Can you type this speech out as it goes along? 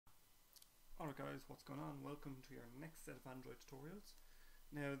Alright guys, what's going on? Welcome to your next set of Android tutorials.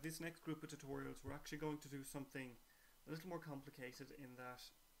 Now this next group of tutorials we're actually going to do something a little more complicated in that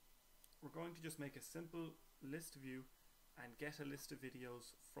we're going to just make a simple list view and get a list of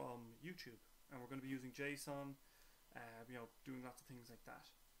videos from YouTube, and we're going to be using JSON, doing lots of things like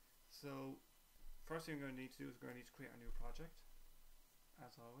that. So first thing we're going to need to do is we're going to need to create our new project,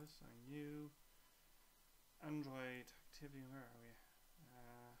 as always. So new Android activity, where are we?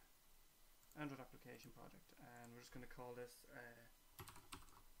 Android application project, and we're just going to call this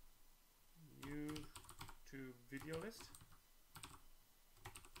YouTube video list.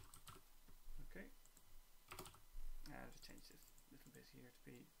 Okay, and I'll just change this little bit here to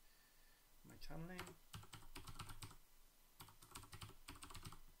be my channel name.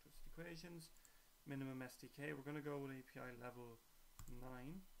 Just equations, minimum SDK. We're going to go with API level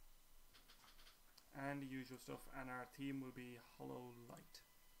 9, and the usual stuff. And our theme will be Hollow Light.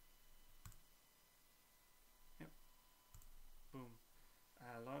 Boom.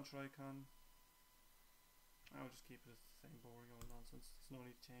 Launcher icon. I'll just keep it the same boring old nonsense. There's no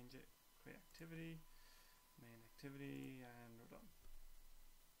need to change it. Create activity, main activity, and we're done.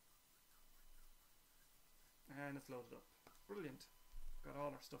 And it's loaded up. Brilliant. Got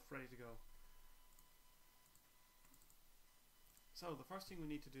all our stuff ready to go. So the first thing we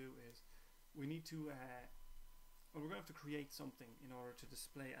need to do is we need to we're going to have to create something in order to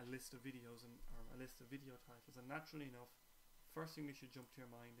display a list of videos or a list of video titles, and naturally enough, first thing that should jump to your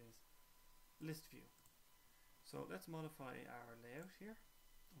mind is ListView. So let's modify our layout here,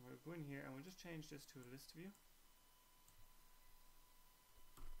 and we'll go in here and we'll just change this to a ListView.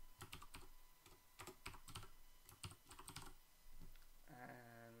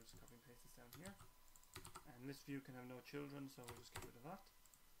 And we'll just copy and paste this down here. And ListView can have no children, so we'll just get rid of that.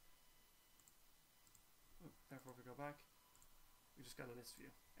 Therefore, if we go back, we just got a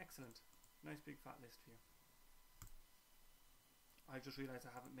ListView. Excellent. Nice big fat ListView. I just realized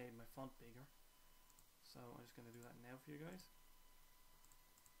I haven't made my font bigger, so I'm just going to do that now for you guys.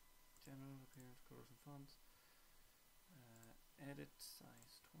 General appearance, colors and fonts. Edit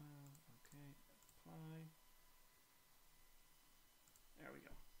size 12. Okay, apply. There we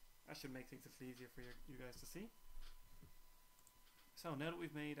go. That should make things a little easier for you guys to see. So now that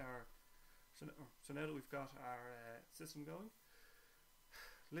we've made our so now that we've got our system going,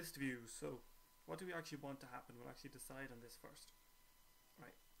 list views. So what do we actually want to happen? We'll actually decide on this first.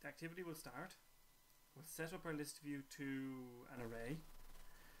 Right, the activity will start. We'll set up our list view to an array.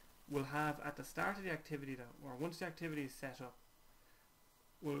 We'll have at the start of the activity, or once the activity is set up,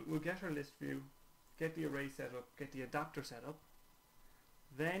 we'll get our list view, get the array set up, get the adapter set up.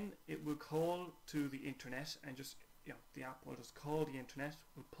 Then it will call to the internet, and just the app will just call the internet.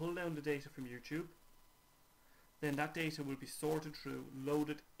 We'll pull down the data from YouTube. Then that data will be sorted through,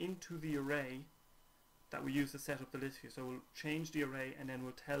 loaded into the array that we use to set up the list view. So we'll change the array, and then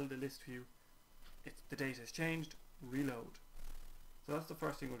we'll tell the list view the data is changed, reload. So that's the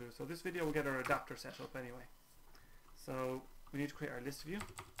first thing we'll do. So this video will get our adapter set up anyway. So we need to create our list view,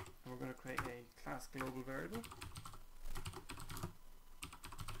 and we're going to create a class global variable.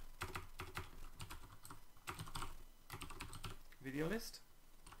 Video list,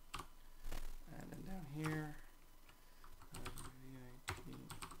 and then down here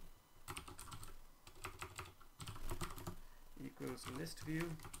equals list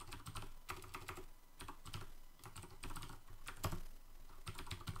view.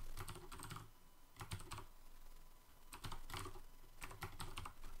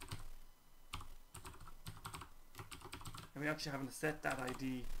 And we actually haven't set that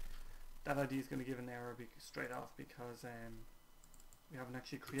ID. That ID is going to give an error straight off because we haven't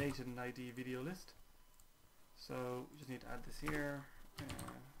actually created an ID video list. So we just need to add this here.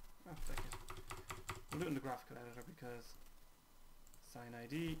 We'll do it in the graphical editor because assign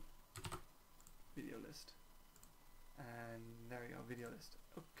ID video list, and there we go, video list.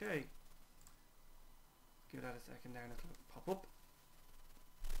 Okay, give that a second there and it'll pop up.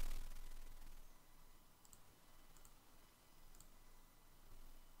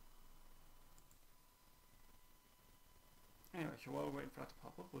 Anyway, so while we're waiting for that to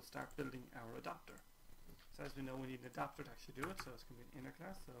pop up, we'll start building our adapter. So as we know, we need an adapter to actually do it, so it's going to be an inner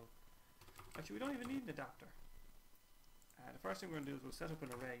class. So actually we don't even need an adapter. The first thing we're going to do is we'll set up an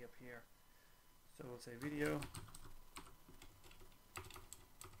array up here. So we'll say video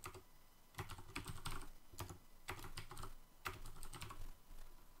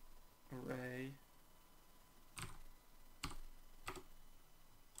array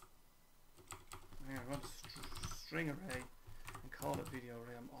I want a string array and call it video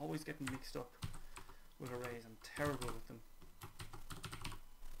array. I'm always getting mixed up with arrays. I'm terrible with them.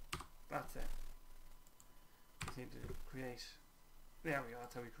 That's it. Just need to create. There we go.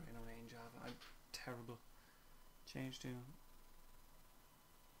 That's how we create an array in Java. I'm terrible. Change to.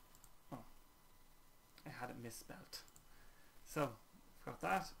 Oh, I had it misspelt. So we've got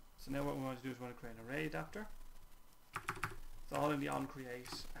that. So now what we want to do is we want to create an array adapter. It's all in the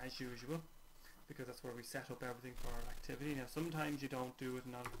onCreate as usual, because that's where we set up everything for our activity. Now sometimes you don't do it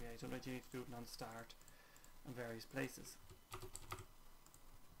in onCreate, sometimes you need to do it in onStart and various places.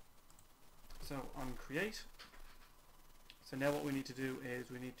 So onCreate. So now what we need to do is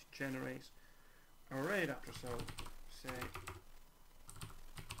we need to generate an array adapter. So say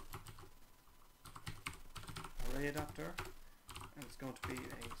array adapter, and it's going to be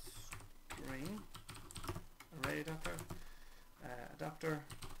a string array adapter,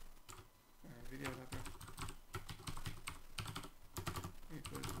 video adapter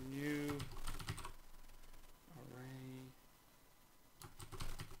equals new array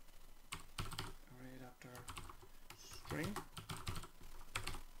adapter string.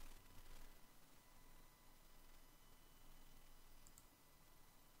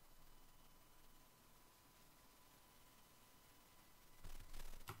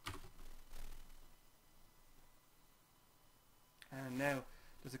 And now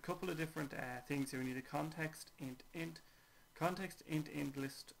there's a couple of different things here. We need a context int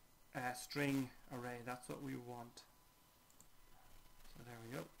list string array. That's what we want. So there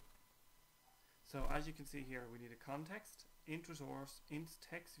we go. So as you can see here, we need a context, int resource, int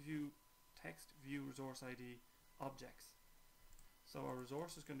TextView resource ID objects. So our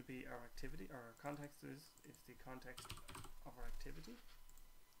resource is going to be our activity, or our context is the context of our activity.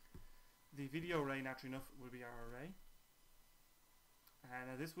 The video array, naturally enough, will be our array.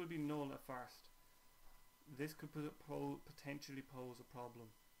 And this will be null at first. This could potentially pose a problem.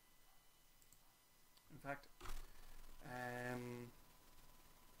 In fact,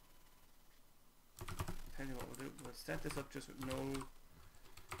 tell you what we'll do. We'll set this up just with no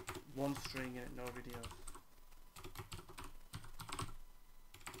one string in it, no videos.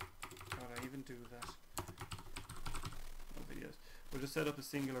 How would I even do that? No videos. We'll just set up a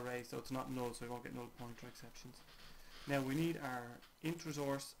single array so it's not null, so we won't get null pointer exceptions. Now we need our int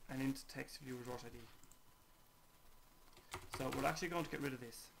resource and int TextView resource ID. So we're actually going to get rid of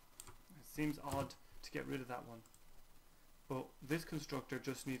this. It seems odd to get rid of that one, but this constructor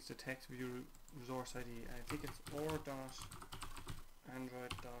just needs the TextView resource ID, and I think it's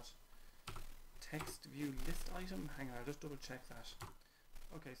or.android.textView list item. Hang on, I'll just double check that.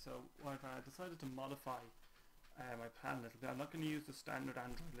 Okay, so I've decided to modify my plan a little bit. I'm not going to use the standard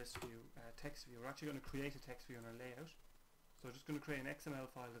Android ListView TextView. We're actually going to create a TextView in our layout. So we're just going to create an XML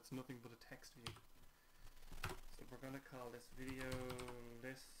file that's nothing but a text view. So we're going to call this video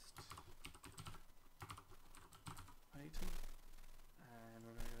list item, and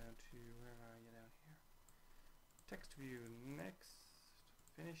we're going to go down to, where are you down here? Text view, next,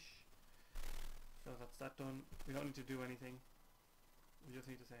 finish. So that's that done. We don't need to do anything. We just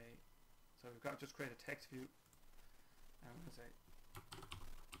need to say, so we've got to just create a text view, and we're going to say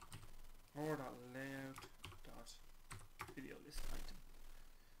or.layout.video list item.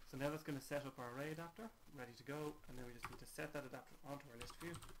 So now that's going to set up our array adapter, ready to go, and then we just need to set that adapter onto our list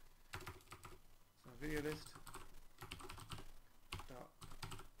view. So video list dot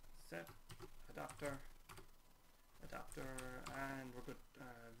set adapter, and we're good.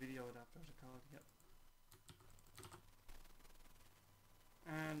 Video adapter to call it, yep.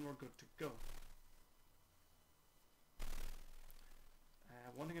 And we're good to go.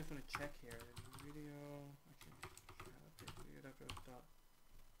 One thing I just want to check here, video, actually, video adapter dot.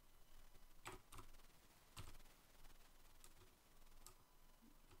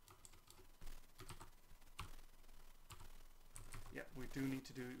 Yeah, we need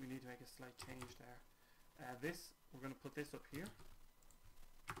to make a slight change there. This, we're going to put this up here,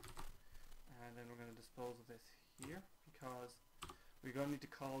 and then we're going to dispose of this here, because we're going to need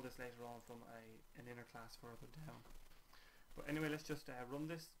to call this later on from an inner class further down. But anyway, let's just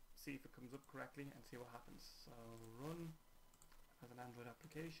run this, see if it comes up correctly, and see what happens. So run as an Android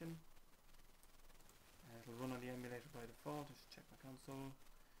application. It'll run on the emulator by default. Just check my console.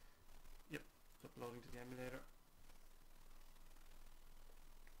 Yep, it's uploading to the emulator.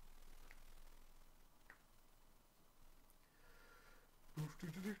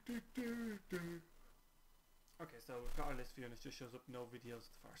 Okay, so we've got our list view and it just shows up no videos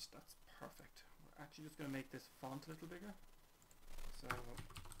at first. That's perfect. We're actually just going to make this font a little bigger. So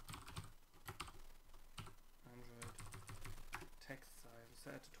Android text size, we'll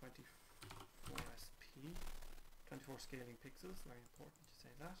set it to 24 SP, 24 scaling pixels, very important to say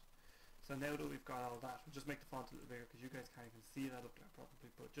that. So now that we've got all that, we'll just make the font a little bigger because you guys can't even see that up there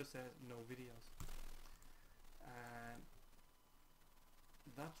probably, but it just says no videos. And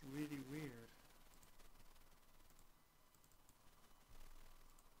that's really weird.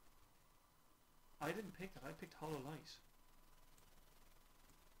 I didn't pick that, I picked Hollow Light.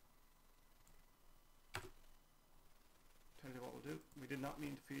 Tell you what we'll do. We did not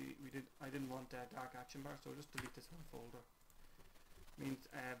mean to I didn't want dark action bar, so I'll just delete this whole folder. Means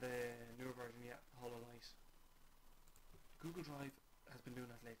the newer version, yeah, Hollow Light. Google Drive has been doing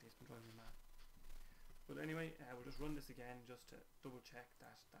that lately, it's been driving me mad. But anyway, we'll just run this again just to double check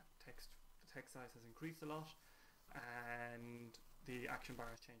that the text size has increased a lot and the action bar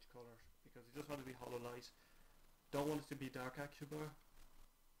has changed colours, because we just want it to be Hollow Light. Don't want it to be dark action bar.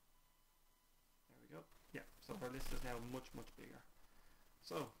 There we go. Yeah, so our list is now much bigger.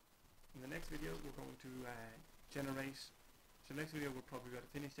 So in the next video we're going to generate. So next video we'll probably be able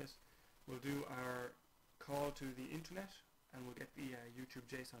to finish this. We'll do our call to the internet and we'll get the YouTube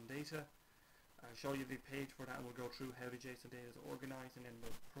JSON data. I'll show you the page for that and we'll go through how the JSON data is organized, and then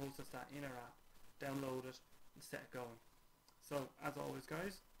we'll process that in our app, download it and set it going. So as always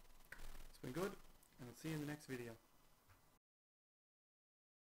guys, it's been good and I'll see you in the next video.